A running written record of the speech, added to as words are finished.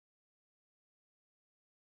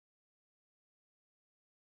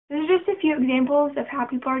Those are just a few examples of how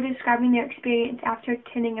people are describing their experience after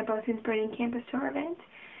attending a Both Ends Burning campus tour event.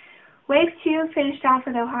 Wave 2 finished off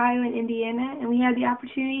with Ohio and Indiana, and we had the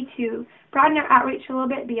opportunity to broaden our outreach a little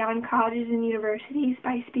bit beyond colleges and universities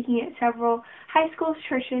by speaking at several high schools,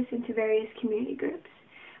 churches, and to various community groups.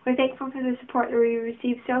 We're thankful for the support that we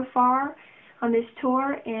received so far on this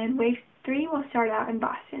tour, and Wave 3 will start out in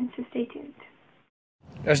Boston, so stay tuned.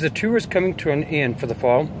 As the tour is coming to an end for the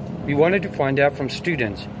fall, we wanted to find out from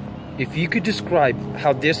students, if you could describe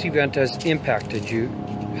how this event has impacted you,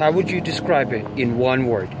 how would you describe it in one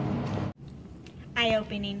word?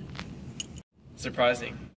 Eye-opening.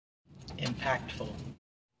 Surprising. Impactful.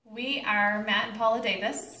 We are Matt and Paula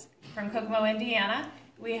Davis from Kokomo, Indiana.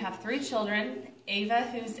 We have 3 children, Ava,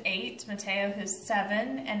 who's 8, Mateo, who's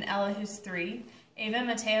 7, and Ella, who's 3. Ava and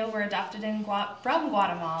Mateo were adopted from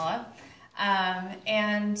Guatemala,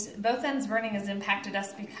 and Both Ends Burning has impacted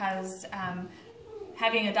us because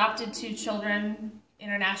having adopted 2 children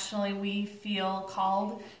internationally, we feel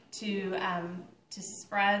called to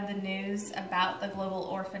spread the news about the global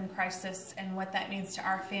orphan crisis and what that means to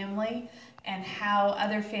our family and how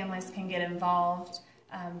other families can get involved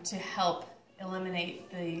to help eliminate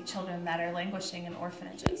the children that are languishing in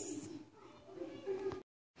orphanages.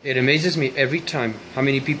 It amazes me every time how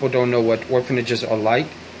many people don't know what orphanages are like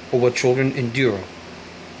or what children endure.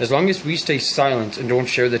 As long as we stay silent and don't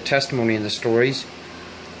share the testimony and the stories,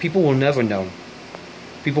 people will never know.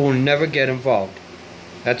 People will never get involved.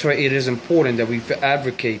 That's why it is important that we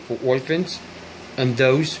advocate for orphans and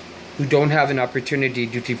those who don't have an opportunity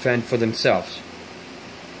to defend for themselves.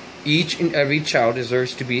 Each and every child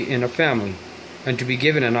deserves to be in a family and to be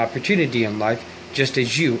given an opportunity in life, just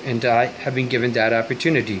as you and I have been given that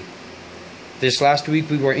opportunity. This last week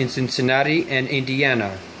we were in Cincinnati and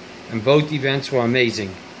Indiana, and both events were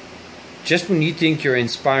amazing. Just when you think you're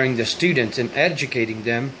inspiring the students and educating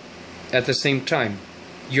them, at the same time,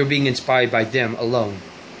 you're being inspired by them alone.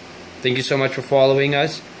 Thank you so much for following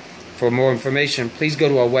us. For more information, please go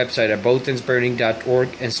to our website at bothendsburning.org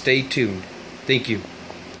and stay tuned. Thank you.